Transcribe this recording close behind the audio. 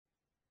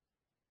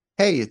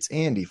Hey, it's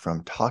Andy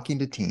from Talking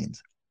to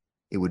Teens.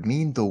 It would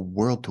mean the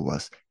world to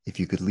us if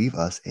you could leave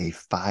us a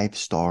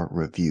five-star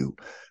review.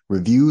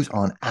 Reviews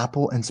on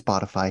Apple and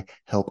Spotify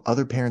help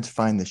other parents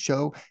find the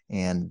show,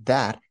 and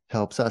that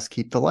helps us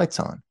keep the lights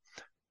on.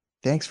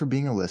 Thanks for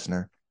being a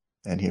listener,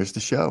 and here's the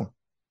show.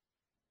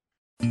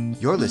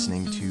 You're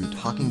listening to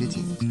Talking to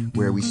Teens,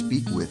 where we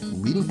speak with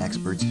leading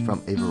experts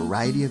from a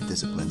variety of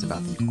disciplines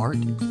about the art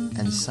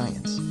and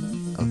science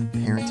of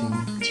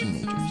parenting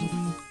teenagers.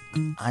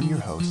 I'm your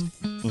host,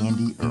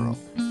 Andy Earle,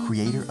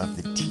 creator of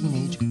the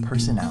Teenage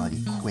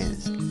Personality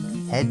Quiz.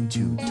 Head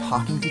to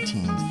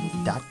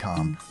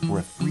talkingtoteens.com for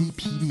a free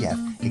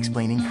PDF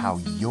explaining how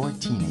your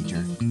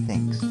teenager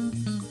thinks.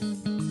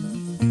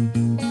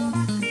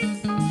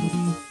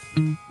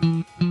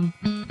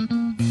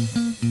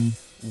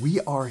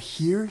 We are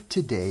here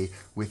today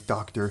with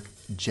Dr.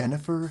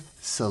 Jennifer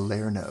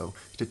Salerno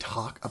to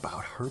talk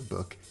about her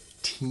book,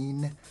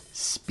 Teen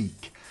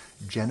Speak.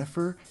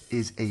 Jennifer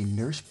is a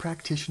nurse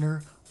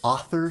practitioner,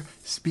 author,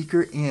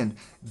 speaker, and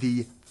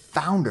the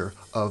founder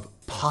of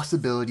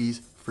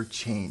Possibilities for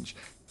Change.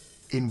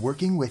 In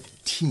working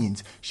with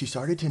teens, she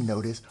started to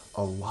notice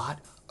a lot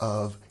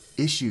of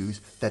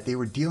issues that they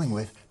were dealing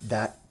with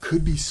that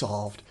could be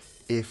solved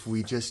if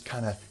we just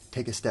kind of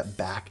take a step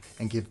back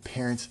and give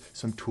parents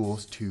some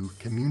tools to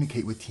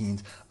communicate with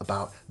teens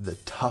about the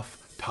tough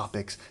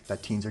topics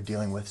that teens are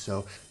dealing with.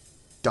 So,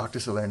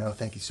 Dr. Salerno,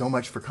 thank you so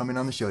much for coming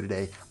on the show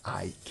today.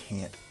 I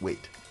can't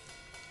wait.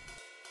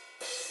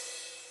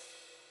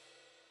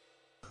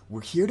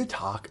 We're here to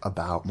talk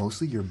about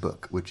mostly your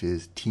book, which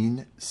is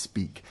Teen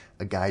Speak,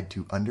 a guide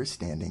to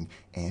understanding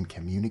and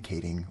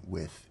communicating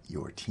with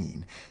your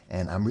teen.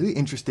 And I'm really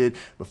interested,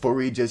 before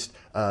we just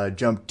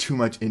jump too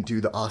much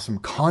into the awesome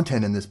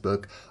content in this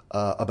book,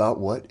 about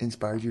what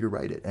inspired you to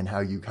write it and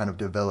how you kind of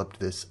developed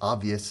this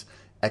obvious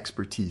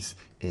expertise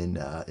in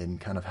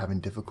kind of having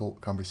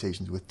difficult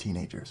conversations with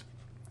teenagers.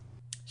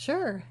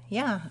 Sure.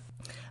 Yeah.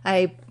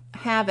 I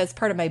have, as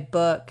part of my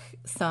book,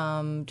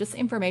 some just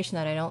information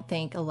that I don't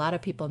think a lot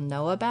of people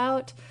know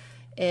about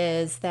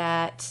is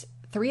that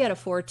 3 out of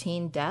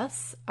 14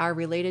 deaths are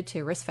related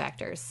to risk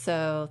factors.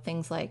 So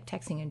things like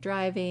texting and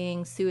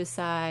driving,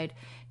 suicide,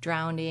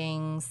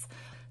 drownings.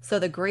 So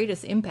the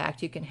greatest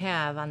impact you can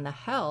have on the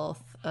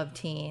health of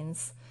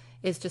teens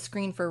is to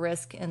screen for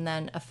risk and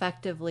then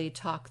effectively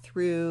talk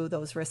through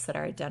those risks that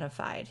are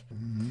identified.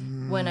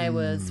 When I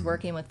was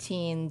working with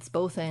teens,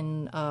 both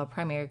in a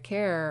primary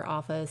care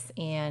office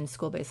and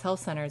school-based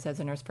health centers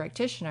as a nurse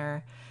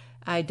practitioner,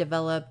 I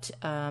developed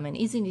an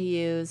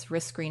easy-to-use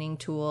risk screening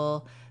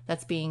tool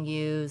that's being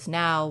used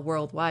now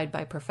worldwide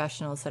by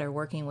professionals that are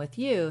working with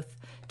youth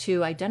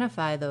to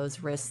identify those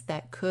risks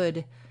that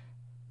could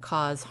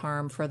cause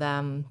harm for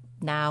them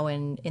now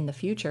and in the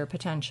future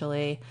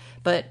potentially.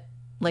 But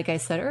like I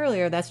said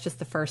earlier, that's just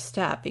the first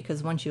step,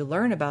 because once you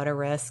learn about a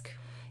risk,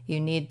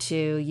 you need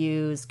to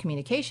use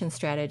communication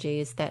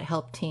strategies that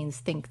help teens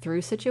think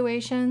through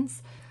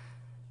situations.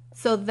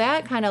 So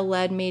that kind of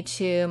led me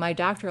to my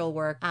doctoral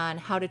work on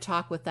how to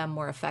talk with them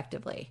more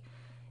effectively.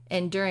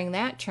 And during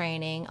that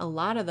training, a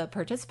lot of the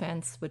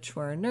participants, which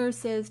were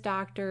nurses,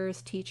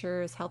 doctors,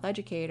 teachers, health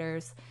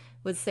educators,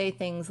 would say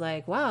things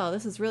like, wow,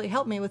 this has really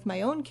helped me with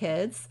my own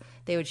kids.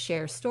 They would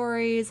share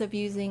stories of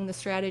using the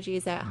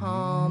strategies at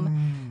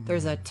home.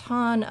 There's a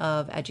ton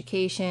of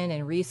education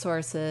and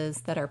resources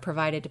that are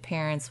provided to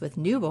parents with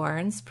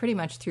newborns pretty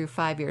much through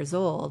 5 years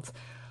old.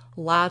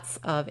 Lots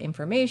of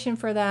information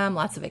for them,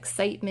 lots of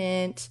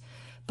excitement.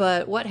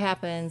 But what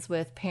happens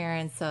with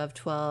parents of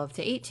 12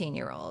 to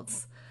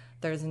 18-year-olds?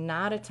 There's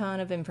not a ton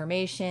of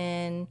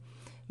information.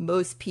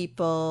 Most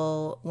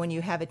people, when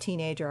you have a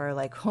teenager, are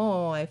like,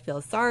 oh, I feel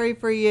sorry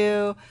for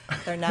you.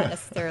 They're not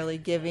necessarily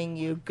giving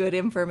you good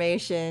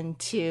information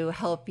to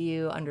help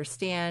you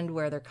understand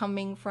where they're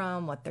coming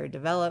from, what their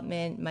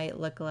development might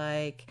look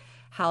like,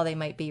 how they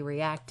might be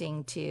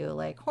reacting to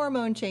like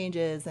hormone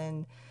changes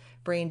and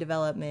brain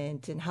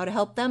development, and how to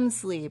help them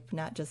sleep,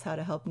 not just how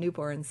to help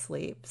newborns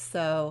sleep.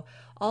 So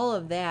all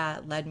of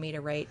that led me to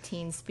write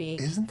Teen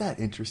Speak. Isn't that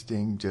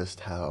interesting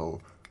just how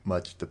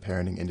much the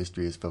parenting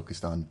industry is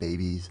focused on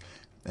babies,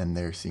 and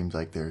there seems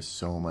like there's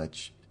so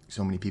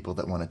many people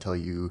that want to tell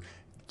you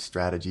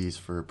strategies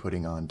for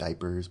putting on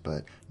diapers,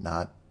 but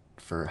not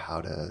for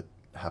how to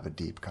have a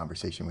deep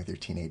conversation with your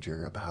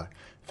teenager about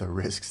the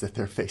risks that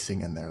they're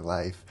facing in their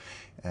life.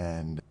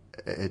 And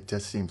it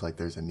just seems like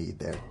there's a need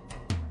there.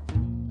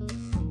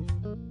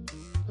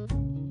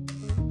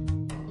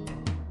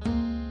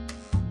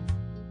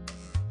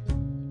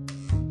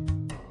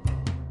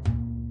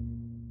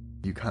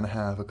 You kind of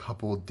have a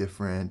couple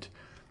different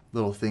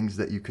little things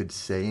that you could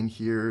say in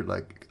here,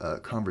 like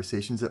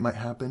conversations that might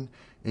happen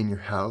in your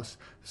house.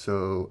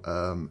 So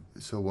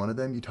one of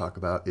them you talk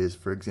about is,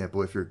 for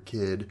example, if your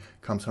kid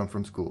comes home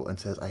from school and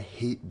says, "I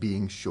hate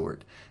being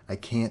short. I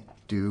can't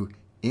do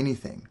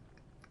anything."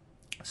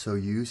 So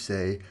you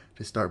say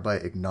to start by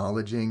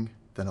acknowledging,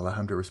 then allow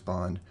him to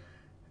respond,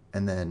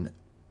 and then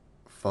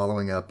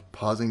following up,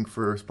 pausing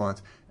for a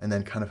response, and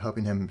then kind of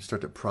helping him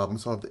start to problem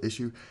solve the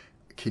issue.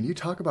 Can you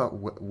talk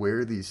about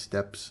where these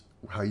steps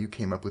how you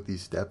came up with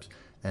these steps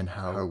and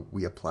how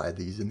we apply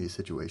these in these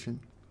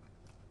situations?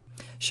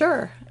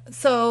 Sure.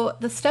 So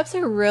the steps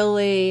are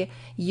really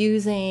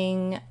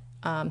using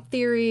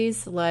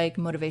theories like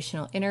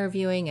motivational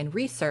interviewing and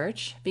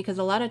research, because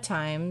a lot of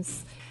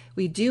times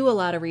we do a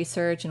lot of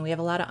research and we have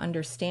a lot of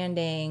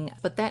understanding,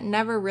 but that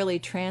never really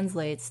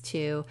translates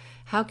to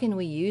how can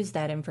we use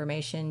that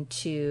information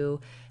to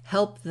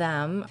help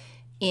them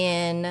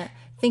in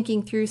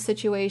thinking through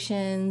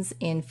situations,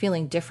 in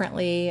feeling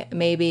differently.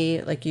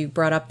 Maybe like you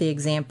brought up the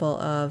example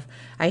of,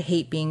 I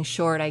hate being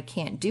short, I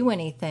can't do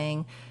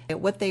anything.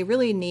 What they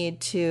really need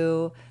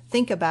to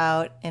think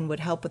about and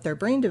would help with their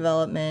brain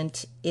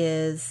development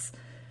is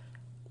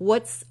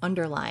what's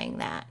underlying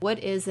that. What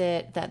is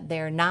it that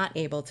they're not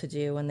able to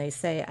do when they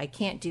say, I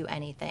can't do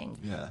anything?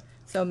 Yeah.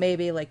 So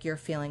maybe like you're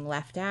feeling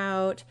left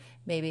out.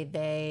 Maybe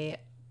they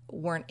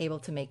weren't able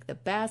to make the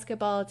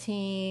basketball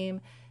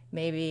team.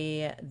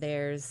 Maybe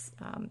there's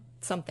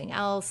something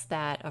else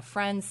that a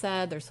friend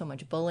said. There's so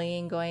much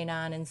bullying going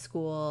on in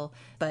school.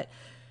 But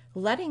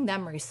letting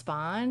them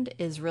respond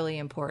is really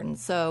important.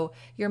 So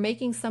you're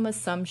making some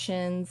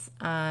assumptions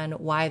on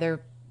why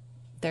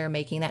they're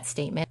making that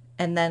statement,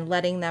 and then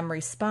letting them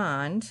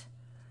respond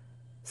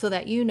so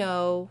that you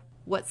know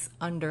what's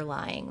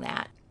underlying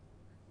that.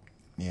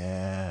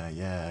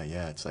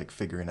 Yeah. It's like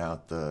figuring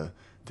out the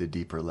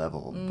deeper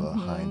level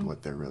behind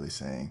what they're really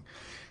saying.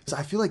 So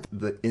I feel like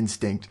the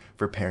instinct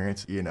for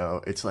parents,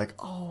 it's like,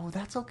 oh,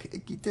 that's okay.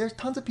 There's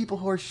tons of people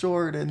who are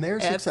short and they're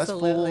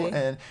successful, Absolutely.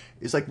 and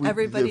it's like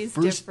Everybody's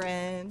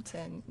different,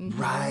 and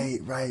Right.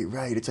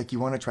 It's like you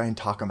want to try and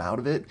talk them out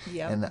of it,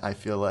 Yep. and I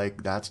feel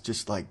like that's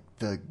just like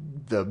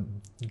the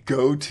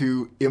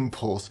go-to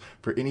impulse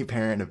for any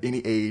parent of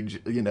any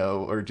age,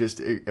 or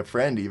just a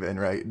friend even,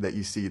 right, that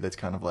you see that's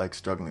kind of like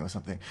struggling with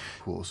something.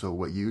 Cool. So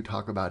what you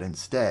talk about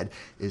instead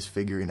is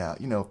figuring out,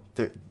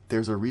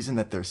 there's a reason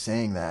that they're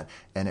saying that,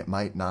 and it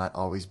might not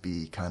always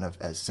be kind of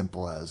as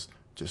simple as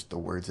just the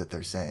words that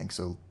they're saying.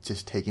 So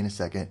just taking a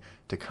second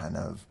to kind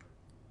of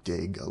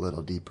dig a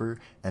little deeper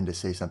and to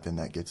say something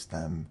that gets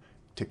them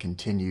to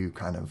continue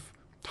kind of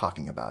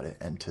talking about it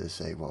and to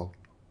say, well,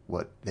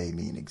 what they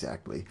mean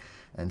exactly.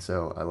 And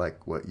so I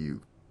like what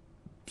you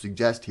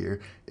suggest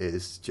here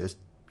is just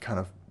kind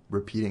of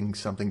repeating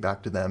something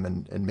back to them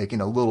and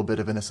making a little bit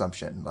of an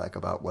assumption like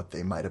about what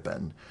they might have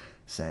been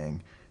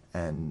saying,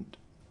 and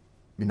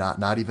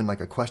not even like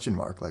a question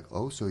mark, like,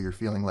 oh, so you're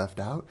feeling left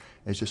out.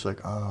 It's just like,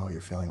 oh,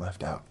 you're feeling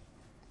left out.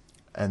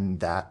 And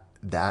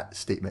that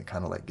statement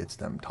kind of like gets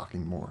them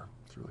talking more.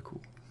 It's really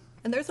cool.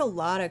 And there's a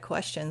lot of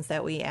questions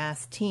that we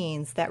ask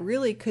teens that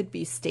really could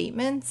be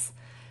statements.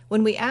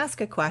 When we ask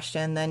a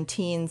question, then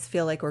teens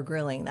feel like we're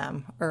grilling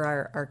them,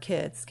 or our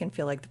kids can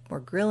feel like we're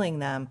grilling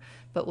them.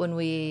 But when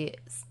we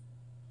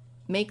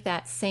make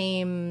that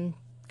same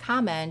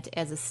comment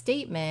as a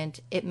statement,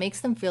 it makes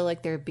them feel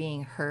like they're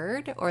being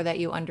heard or that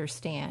you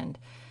understand.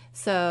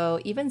 So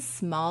even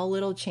small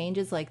little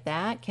changes like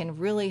that can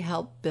really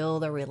help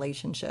build a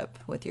relationship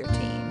with your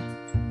teen.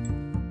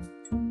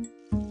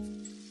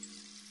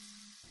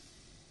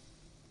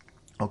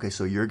 Okay,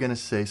 so you're going to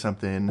say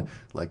something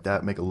like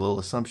that, make a little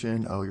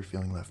assumption, oh, you're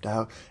feeling left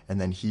out,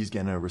 and then he's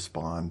going to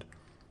respond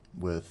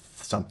with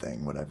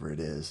something, whatever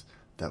it is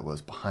that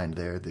was behind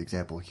there. The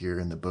example here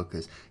in the book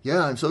is,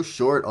 yeah, I'm so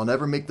short, I'll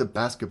never make the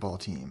basketball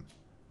team.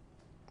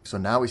 So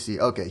now we see,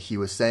 okay, he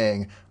was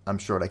saying, I'm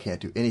short, I can't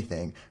do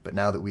anything, but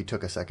now that we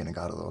took a second and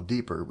got a little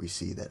deeper, we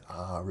see that,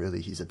 really,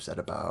 he's upset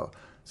about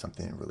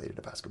something related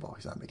to basketball.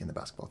 He's not making the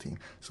basketball team.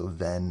 So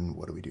then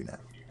what do we do now?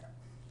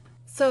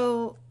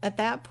 So at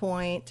that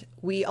point,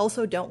 we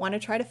also don't want to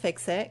try to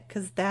fix it,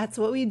 because that's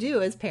what we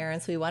do as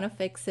parents. We want to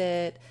fix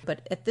it.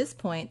 But at this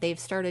point, they've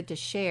started to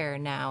share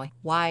now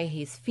why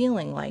he's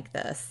feeling like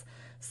this.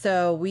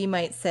 So we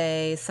might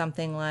say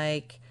something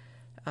like,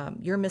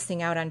 you're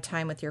missing out on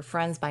time with your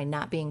friends by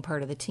not being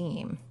part of the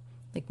team.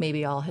 Like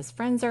maybe all his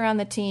friends are on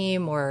the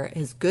team, or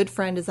his good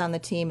friend is on the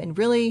team. And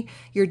really,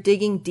 you're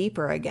digging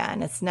deeper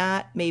again. It's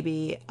not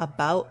maybe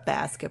about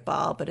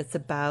basketball, but it's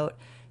about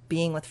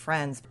being with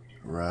friends.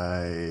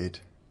 Right.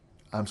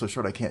 I'm so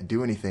short I can't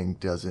do anything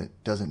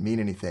doesn't mean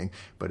anything.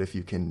 But if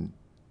you can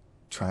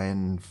try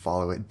and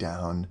follow it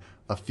down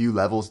a few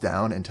levels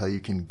down until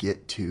you can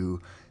get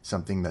to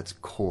something that's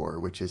core,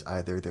 which is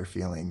either they're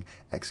feeling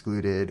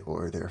excluded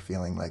or they're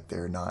feeling like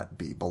they're not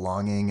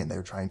belonging and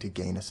they're trying to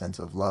gain a sense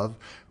of love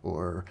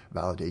or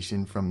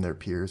validation from their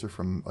peers or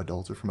from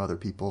adults or from other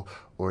people,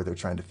 or they're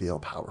trying to feel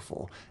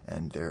powerful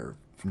and they're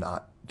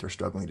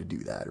struggling to do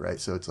that, right?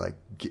 So it's like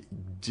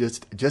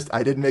just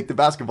I didn't make the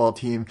basketball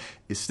team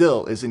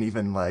isn't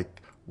even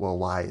like, well,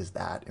 why is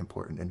that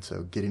important? And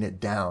so getting it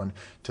down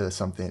to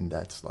something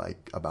that's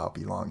like about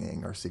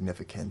belonging or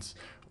significance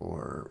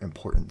or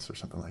importance or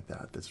something like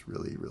that, that's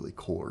really, really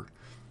core.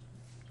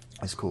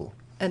 It's cool.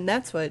 And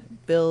that's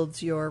what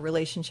builds your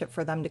relationship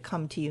for them to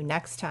come to you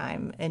next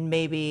time and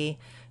maybe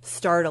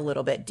start a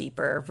little bit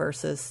deeper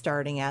versus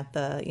starting at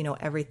the,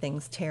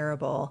 everything's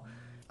terrible.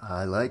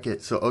 I like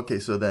it. So, okay,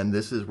 so then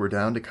we're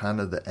down to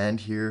kind of the end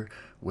here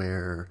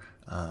where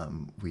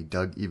we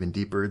dug even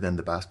deeper than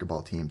the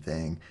basketball team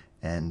thing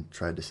and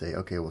tried to say,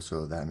 okay, well,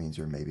 so that means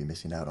you're maybe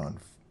missing out on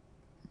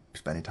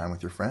spending time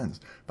with your friends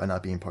by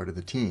not being part of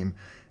the team.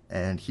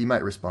 And he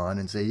might respond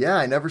and say, yeah,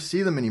 I never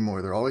see them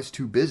anymore. They're always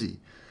too busy.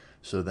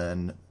 So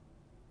then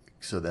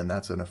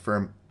that's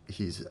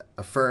he's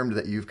affirmed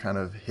that you've kind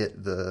of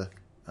hit the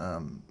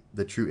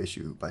true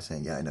issue by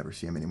saying, yeah, I never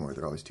see them anymore.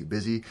 They're always too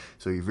busy.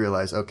 So you've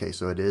realized, okay,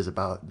 so it is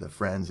about the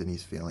friends, and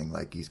he's feeling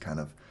like he's kind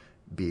of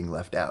being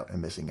left out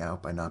and missing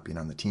out by not being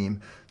on the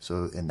team.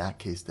 So in that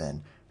case,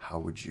 then how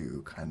would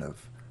you kind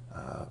of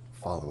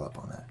follow up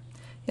on that?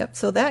 Yep.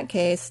 So that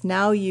case,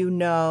 now you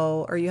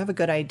know, or you have a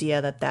good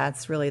idea that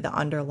that's really the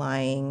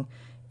underlying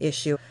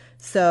issue.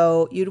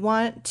 So you'd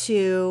want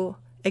to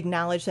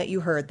acknowledge that you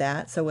heard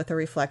that. So with a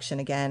reflection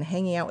again,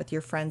 hanging out with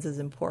your friends is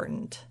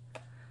important.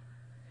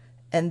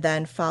 And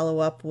then follow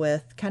up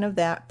with kind of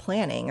that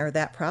planning or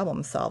that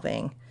problem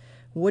solving.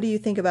 What do you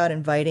think about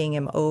inviting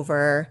him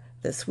over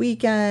this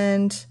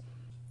weekend?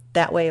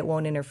 That way it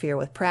won't interfere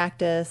with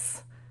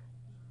practice.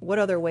 What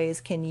other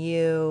ways can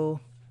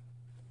you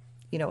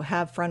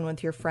have fun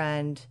with your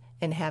friend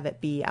and have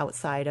it be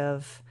outside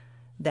of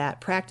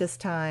that practice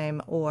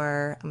time,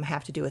 or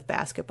have to do with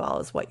basketball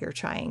is what you're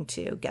trying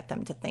to get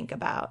them to think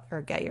about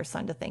or get your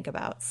son to think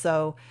about.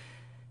 So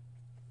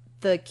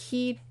the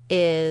key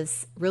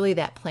is really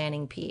that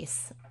planning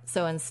piece.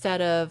 So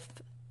instead of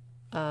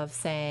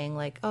saying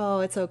like,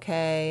 oh, it's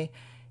okay,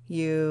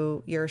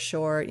 you're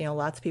short,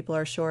 lots of people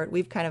are short,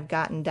 we've kind of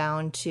gotten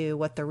down to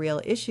what the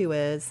real issue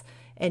is,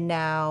 and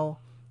now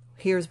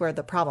here's where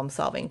the problem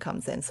solving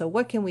comes in. So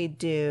what can we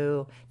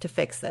do to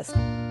fix this?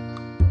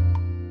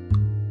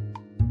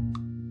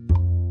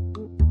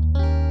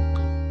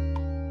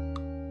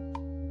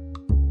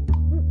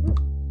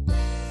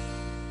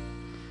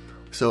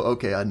 So,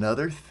 okay,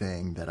 another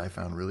thing that I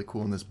found really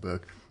cool in this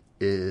book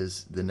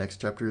is the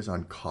next chapter is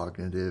on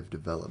cognitive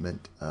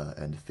development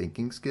and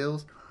thinking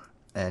skills,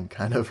 and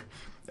kind of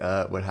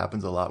what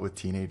happens a lot with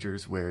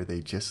teenagers where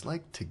they just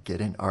like to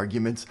get in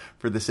arguments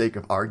for the sake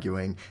of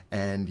arguing.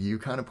 And you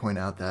kind of point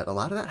out that a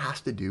lot of that has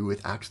to do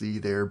with actually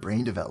their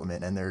brain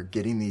development, and they're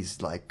getting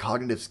these like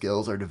cognitive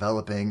skills are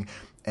developing,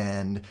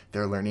 and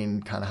they're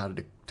learning kind of how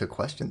to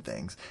question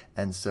things.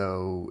 And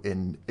so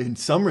in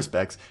some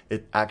respects,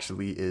 it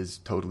actually is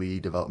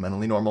totally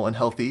developmentally normal and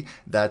healthy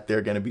that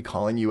they're going to be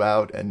calling you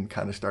out and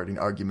kind of starting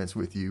arguments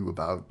with you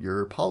about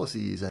your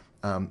policies.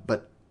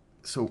 But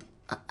so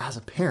as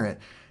a parent,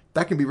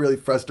 that can be really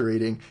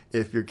frustrating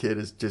if your kid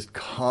is just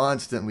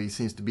constantly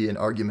seems to be in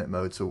argument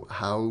mode. So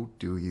how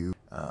do you,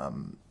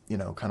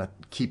 kind of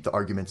keep the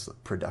arguments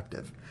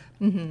productive?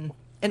 Mm-hmm.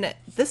 And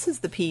this is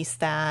the piece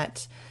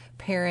that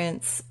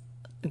parents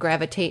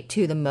gravitate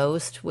to the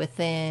most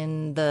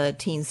within the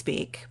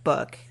TeenSpeak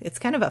book. It's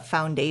kind of a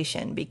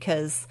foundation,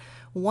 because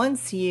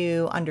once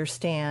you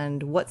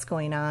understand what's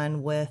going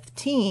on with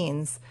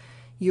teens,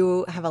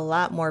 you have a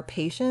lot more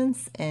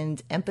patience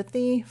and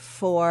empathy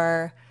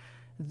for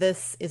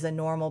this is a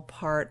normal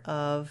part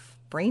of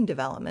brain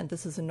development.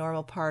 This is a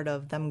normal part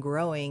of them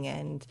growing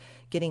and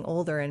getting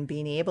older and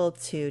being able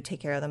to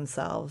take care of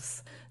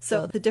themselves.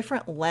 So the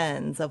different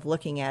lens of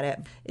looking at it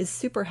is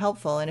super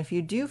helpful. And if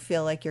you do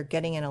feel like you're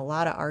getting in a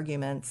lot of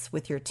arguments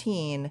with your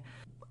teen,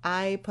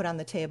 I put on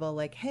the table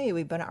like, hey,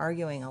 we've been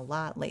arguing a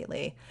lot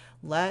lately.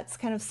 Let's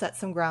kind of set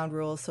some ground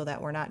rules so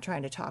that we're not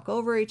trying to talk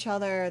over each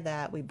other,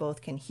 that we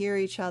both can hear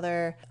each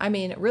other. I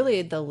mean,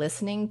 really, the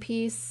listening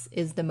piece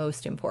is the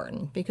most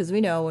important, because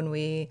we know when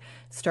we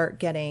start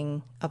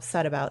getting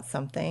upset about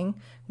something,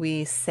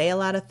 we say a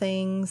lot of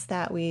things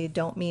that we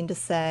don't mean to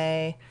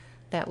say,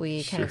 that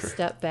we kind of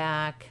step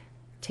back,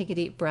 take a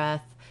deep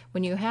breath.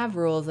 When you have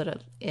rules,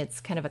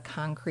 it's kind of a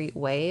concrete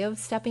way of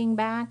stepping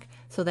back,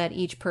 so that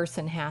each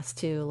person has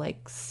to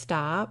like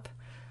stop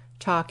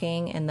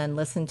talking and then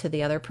listen to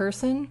the other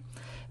person.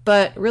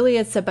 But really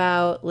it's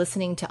about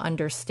listening to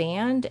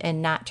understand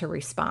and not to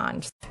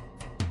respond.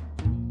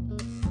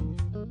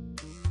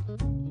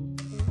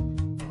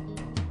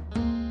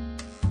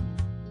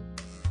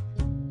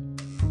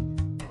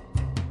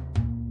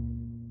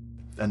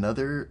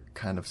 Another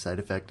kind of side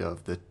effect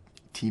of the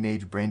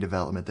teenage brain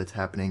development that's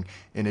happening,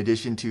 in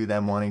addition to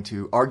them wanting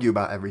to argue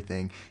about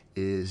everything,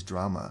 is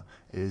drama,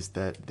 is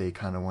that they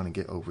kind of want to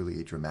get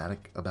overly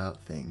dramatic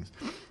about things.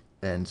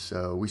 And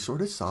so we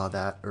sort of saw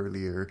that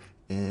earlier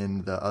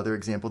in the other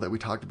example that we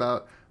talked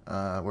about,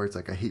 where it's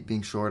like, I hate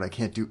being short, I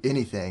can't do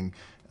anything.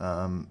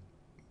 It's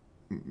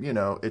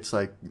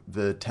like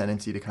the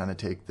tendency to kind of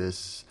take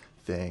this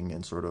thing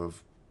and sort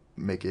of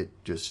make it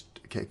just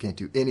can't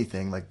do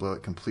anything, like blow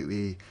it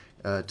completely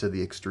to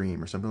the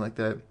extreme or something like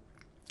that.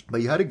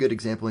 But you had a good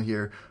example in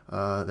here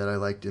that I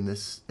liked in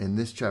this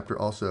chapter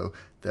also,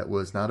 that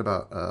was not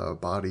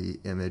about body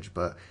image,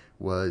 but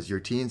was your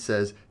teen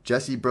says,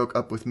 Jesse broke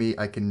up with me.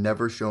 I can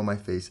never show my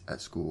face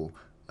at school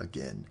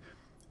again.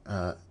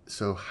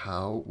 So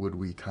how would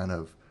we kind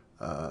of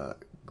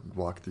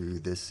walk through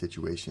this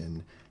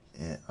situation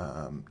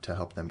to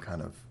help them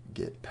kind of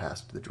get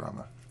past the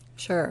drama?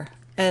 Sure.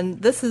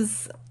 And this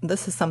is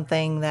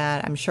something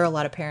that I'm sure a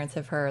lot of parents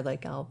have heard,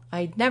 like, oh,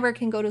 I never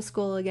can go to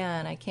school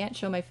again. I can't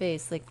show my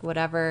face. Like,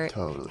 whatever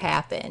Totally.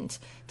 happened.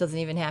 Doesn't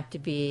even have to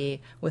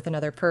be with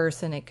another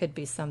person. It could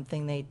be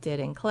something they did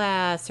in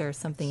class or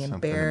something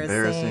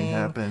Embarrassing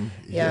happened.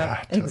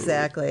 Yeah, totally.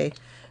 Exactly.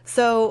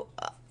 So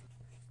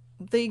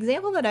the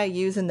example that I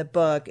use in the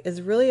book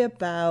is really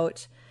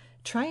about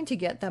trying to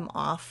get them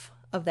off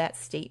of that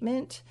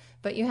statement,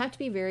 but you have to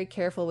be very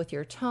careful with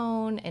your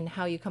tone and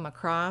how you come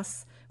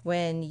across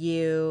when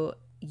you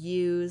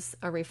use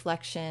a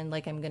reflection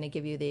like I'm going to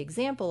give you the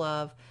example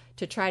of,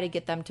 to try to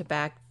get them to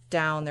back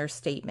down their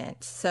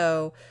statement.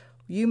 So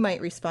you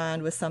might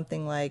respond with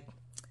something like,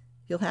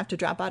 you'll have to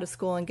drop out of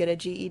school and get a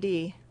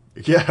GED.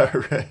 Yeah,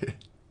 right.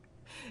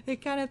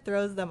 It kind of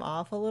throws them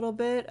off a little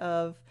bit,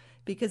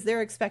 because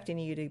they're expecting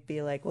you to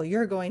be like, well,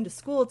 you're going to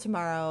school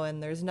tomorrow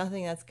and there's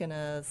nothing that's going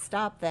to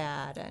stop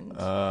that, and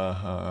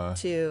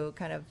to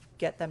kind of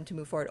get them to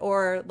move forward.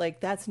 Or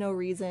like, that's no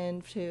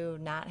reason to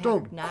not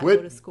Don't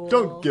go to school.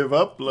 Don't give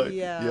up. Like,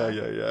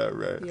 yeah,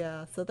 right.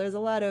 Yeah. So there's a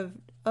lot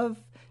of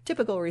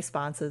typical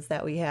responses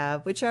that we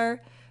have, which are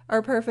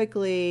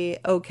perfectly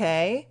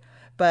okay.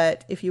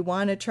 But if you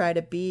want to try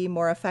to be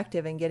more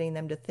effective in getting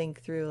them to think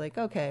through, like,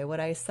 okay,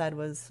 what I said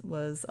was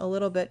a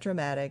little bit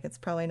dramatic. It's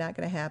probably not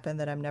going to happen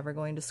that I'm never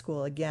going to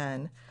school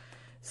again.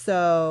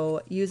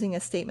 So using a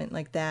statement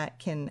like that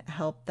can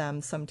help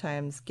them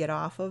sometimes get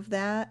off of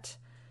that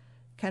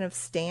kind of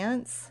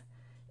stance.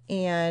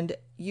 And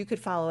you could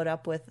follow it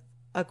up with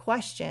a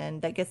question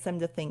that gets them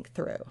to think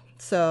through.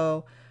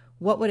 So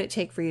what would it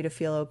take for you to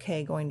feel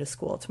okay going to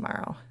school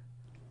tomorrow?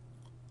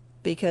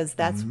 Because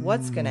that's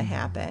what's going to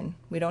happen.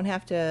 We don't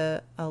have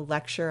to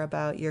lecture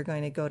about you're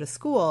going to go to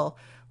school.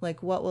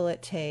 Like, what will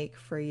it take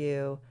for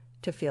you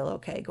to feel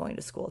okay going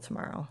to school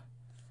tomorrow?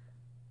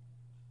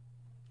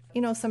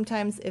 You know,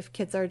 sometimes if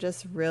kids are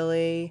just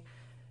really,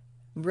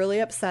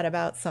 really upset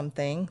about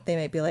something, they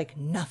might be like,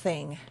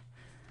 nothing.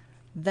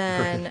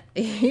 Then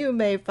you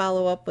may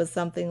follow up with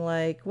something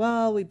like,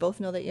 well, we both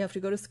know that you have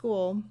to go to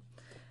school.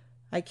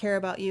 I care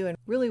about you and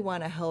really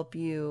want to help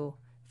you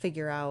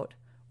figure out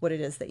what it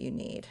is that you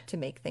need to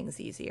make things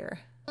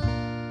easier.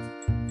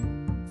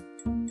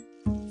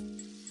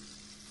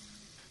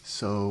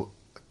 So,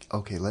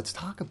 okay, let's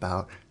talk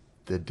about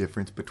the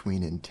difference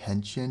between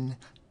intention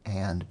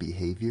and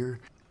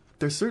behavior.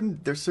 There's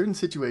certain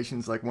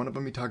situations, like one of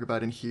them you talk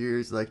about in here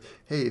is like,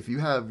 hey, if you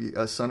have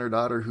a son or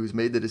daughter who's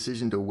made the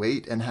decision to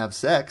wait and have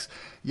sex,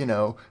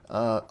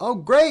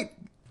 oh, great.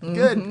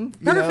 Good.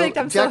 Mm-hmm. Perfect.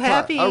 I'm jackpot. So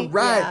happy. All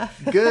right.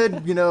 Yeah.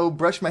 Good.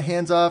 Brush my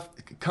hands off.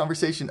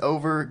 Conversation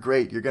over.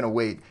 Great. You're going to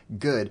wait.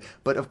 Good.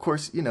 But of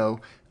course,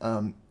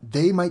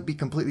 they might be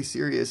completely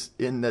serious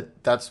in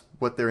that's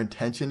what their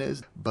intention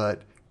is.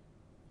 But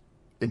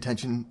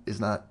intention is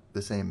not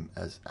the same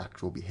as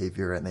actual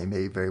behavior. And they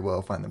may very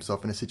well find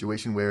themselves in a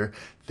situation where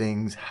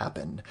things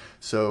happened.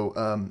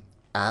 So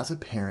as a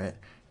parent,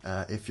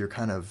 if you're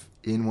kind of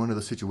in one of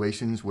those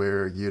situations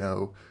where,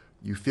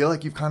 you feel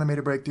like you've kind of made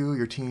a breakthrough,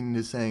 your teen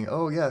is saying,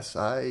 oh, yes,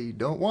 I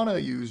don't want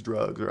to use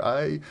drugs, or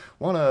I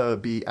want to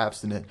be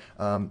abstinent.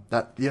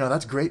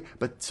 That's great.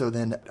 But so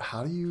then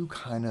how do you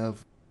kind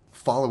of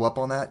follow up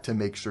on that to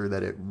make sure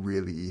that it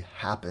really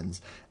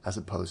happens, as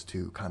opposed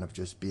to kind of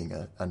just being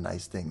a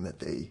nice thing that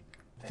they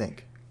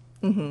think?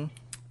 Mm-hmm.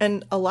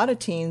 And a lot of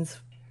teens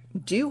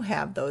do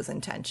have those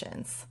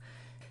intentions.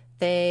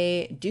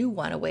 They do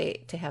want to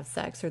wait to have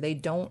sex, or they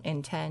don't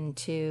intend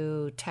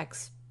to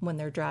text when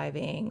they're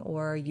driving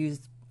or use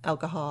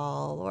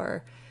alcohol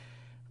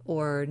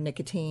or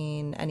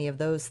nicotine, any of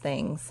those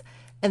things.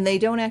 And they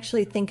don't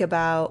actually think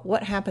about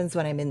what happens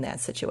when I'm in that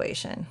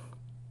situation.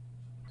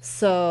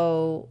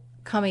 So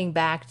coming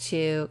back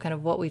to kind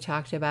of what we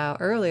talked about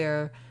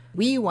earlier,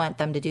 we want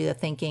them to do the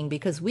thinking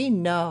because we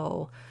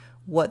know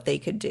what they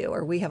could do,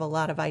 or we have a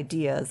lot of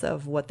ideas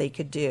of what they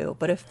could do.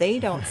 But if they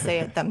don't say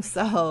it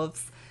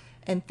themselves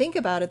and think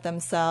about it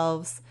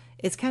themselves,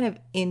 it's kind of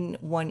in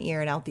one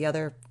ear and out the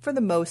other for the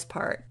most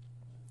part.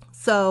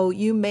 So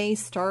you may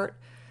start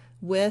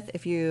with,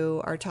 if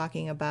you are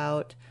talking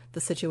about the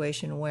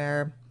situation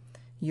where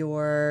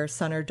your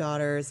son or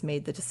daughter's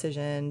made the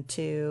decision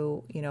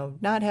to,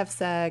 not have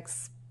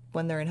sex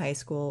when they're in high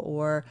school,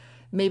 or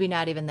maybe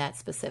not even that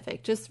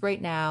specific. Just right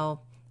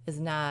now is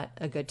not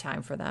a good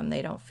time for them.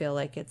 They don't feel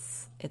like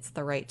it's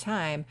the right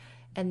time.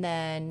 And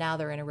then now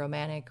they're in a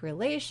romantic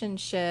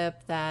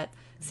relationship that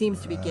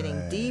seems to be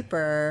getting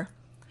deeper.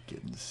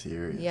 Getting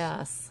serious.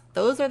 Yes.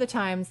 Those are the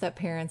times that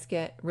parents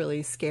get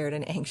really scared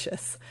and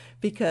anxious,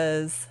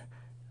 because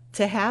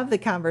to have the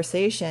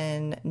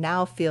conversation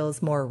now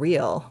feels more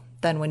real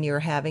than when you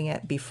were having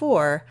it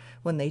before,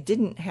 when they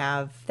didn't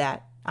have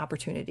that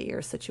opportunity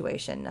or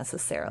situation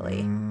necessarily.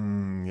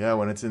 Yeah,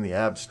 when it's in the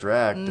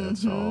abstract,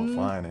 it's all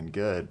fine and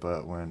good,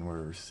 but when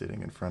we're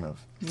sitting in front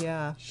of...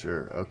 Yeah.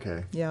 Sure,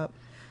 okay. Yep.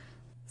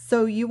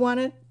 So you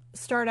want to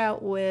start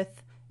out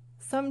with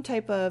some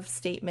type of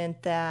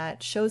statement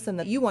that shows them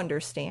that you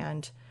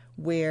understand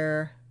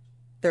where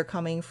they're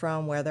coming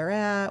from, where they're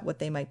at, what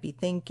they might be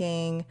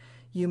thinking.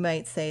 You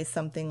might say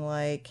something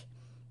like,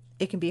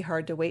 it can be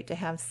hard to wait to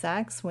have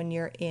sex when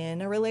you're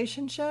in a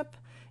relationship.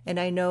 And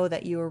I know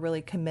that you are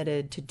really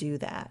committed to do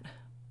that.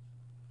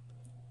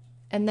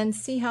 And then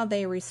see how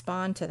they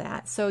respond to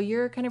that. So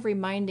you're kind of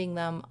reminding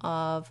them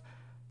of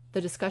the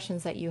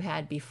discussions that you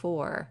had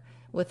before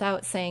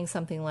without saying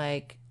something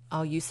like,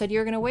 oh, you said you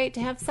were going to wait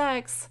to have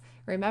sex,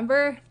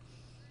 remember?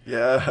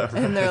 Yeah.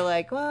 And they're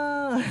like,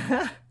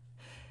 well,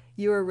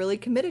 you were really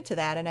committed to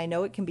that. And I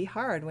know it can be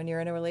hard when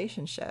you're in a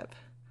relationship.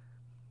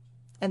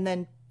 And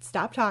then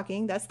stop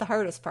talking. That's the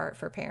hardest part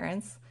for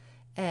parents.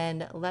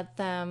 And let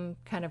them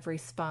kind of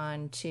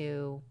respond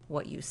to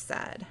what you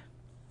said.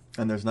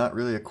 And there's not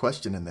really a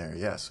question in there.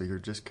 Yeah. So you're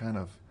just kind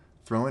of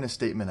throwing a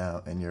statement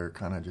out and you're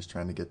kind of just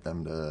trying to get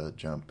them to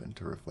jump and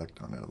to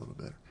reflect on it a little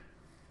bit.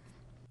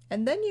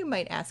 And then you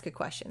might ask a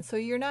question. So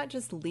you're not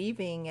just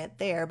leaving it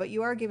there, but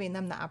you are giving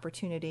them the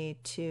opportunity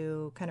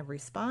to kind of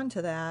respond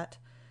to that.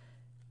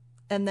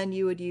 And then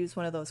you would use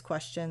one of those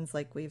questions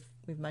like we've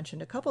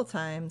mentioned a couple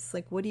times,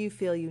 like, what do you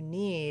feel you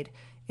need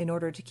in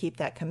order to keep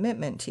that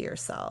commitment to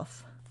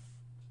yourself?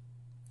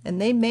 And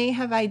they may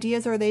have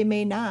ideas or they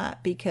may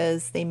not,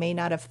 because they may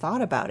not have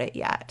thought about it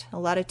yet. A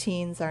lot of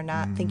teens are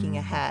not thinking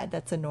ahead.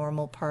 That's a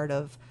normal part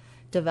of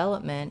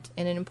development.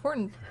 And an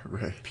important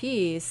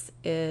piece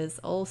is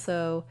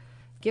also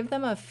give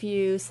them a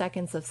few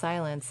seconds of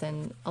silence.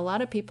 And a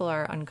lot of people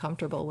are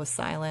uncomfortable with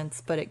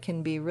silence, but it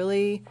can be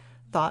really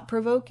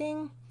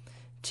thought-provoking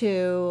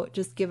to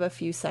just give a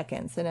few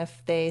seconds. And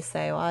if they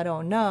say, well, I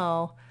don't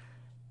know,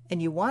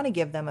 and you want to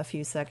give them a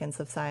few seconds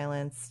of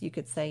silence, you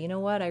could say, you know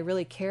what, I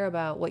really care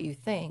about what you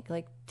think.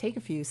 Like, take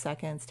a few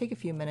seconds, take a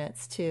few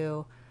minutes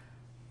to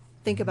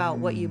think about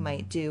what you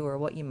might do or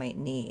what you might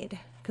need,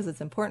 because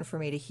it's important for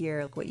me to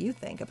hear what you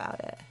think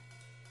about it.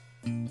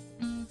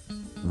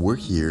 We're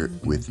here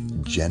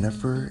with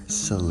Jennifer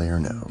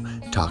Salerno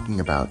talking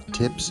about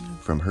tips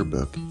from her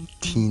book,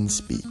 Teen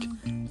Speak.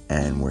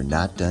 And we're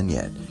not done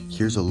yet.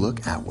 Here's a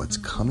look at what's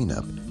coming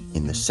up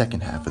in the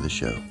second half of the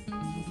show.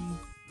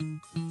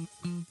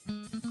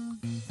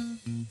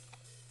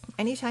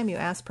 Anytime you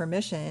ask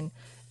permission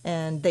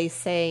and they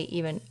say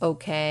even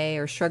okay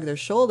or shrug their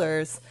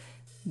shoulders,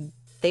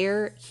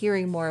 they're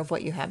hearing more of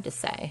what you have to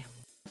say.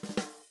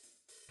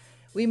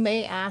 We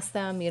may ask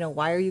them,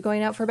 why are you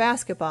going out for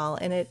basketball?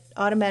 And it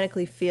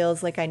automatically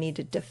feels like I need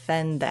to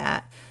defend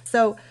that.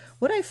 So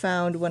what I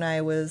found when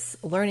I was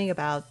learning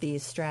about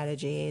these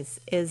strategies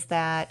is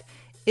that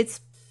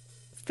it's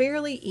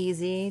fairly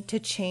easy to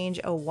change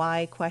a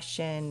why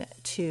question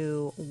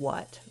to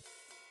what.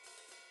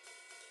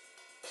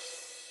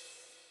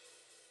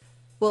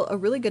 Well, a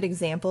really good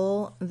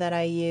example that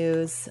I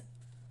use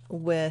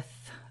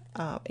with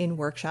in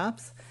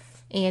workshops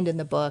and in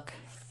the book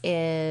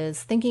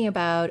is thinking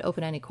about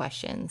open-ended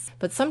questions.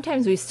 But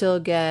sometimes we still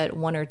get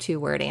 1 or 2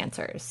 word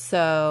answers.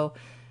 So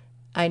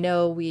I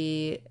know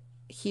we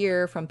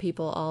hear from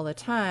people all the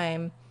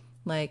time,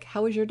 like,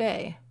 how was your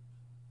day?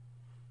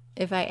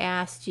 If I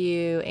asked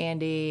you,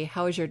 Andy,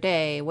 how was your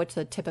day? What's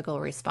a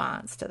typical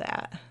response to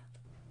that?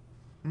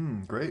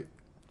 Great.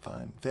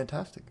 Fine.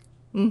 Fantastic.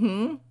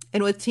 Mm-hmm.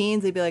 And with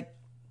teens, they'd be like,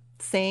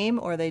 same,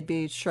 or they'd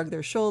be shrug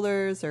their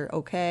shoulders or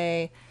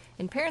okay.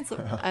 And parents,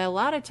 a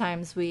lot of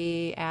times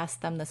we ask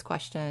them this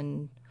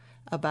question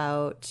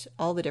about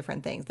all the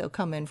different things. They'll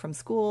come in from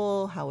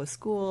school. How was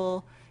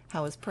school?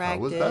 How was practice?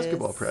 How was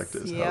basketball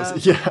practice?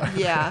 Yeah.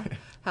 Yeah.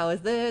 How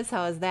is this?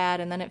 How is that?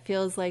 And then it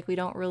feels like we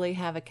don't really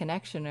have a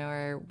connection,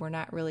 or we're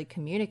not really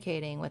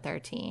communicating with our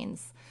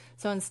teens.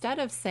 So instead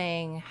of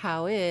saying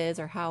how is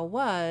or how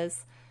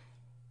was,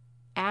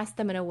 ask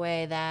them in a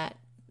way that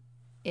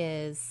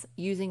is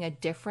using a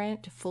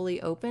different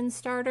fully open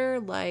starter,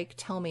 like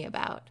tell me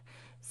about.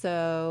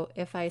 So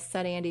if I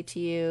said, Andy, to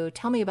you,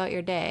 tell me about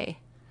your day.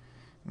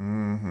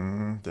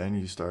 Then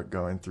you start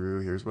going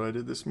through, here's what I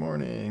did this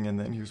morning, and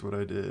then here's what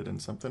I did,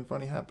 and something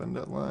funny happened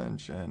at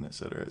lunch, and et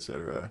cetera, et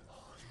cetera.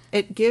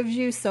 It gives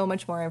you so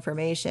much more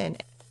information.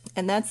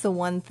 And that's the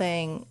one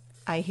thing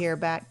I hear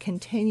back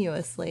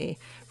continuously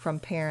from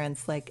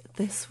parents, like,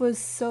 this was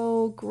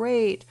so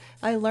great.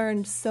 I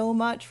learned so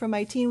much from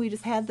my teen. We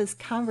just had this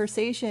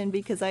conversation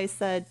because I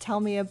said, tell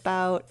me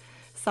about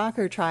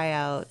soccer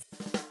tryouts.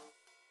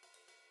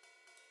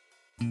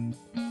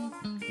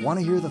 Want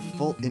to hear the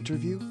full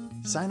interview?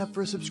 Sign up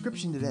for a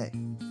subscription today.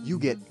 You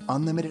get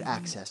unlimited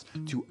access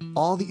to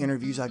all the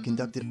interviews I've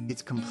conducted.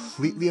 It's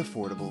completely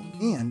affordable,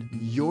 and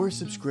your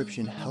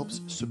subscription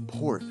helps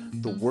support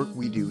the work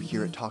we do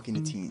here at Talking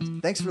to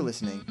Teens. Thanks for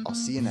listening. I'll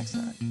see you next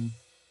time.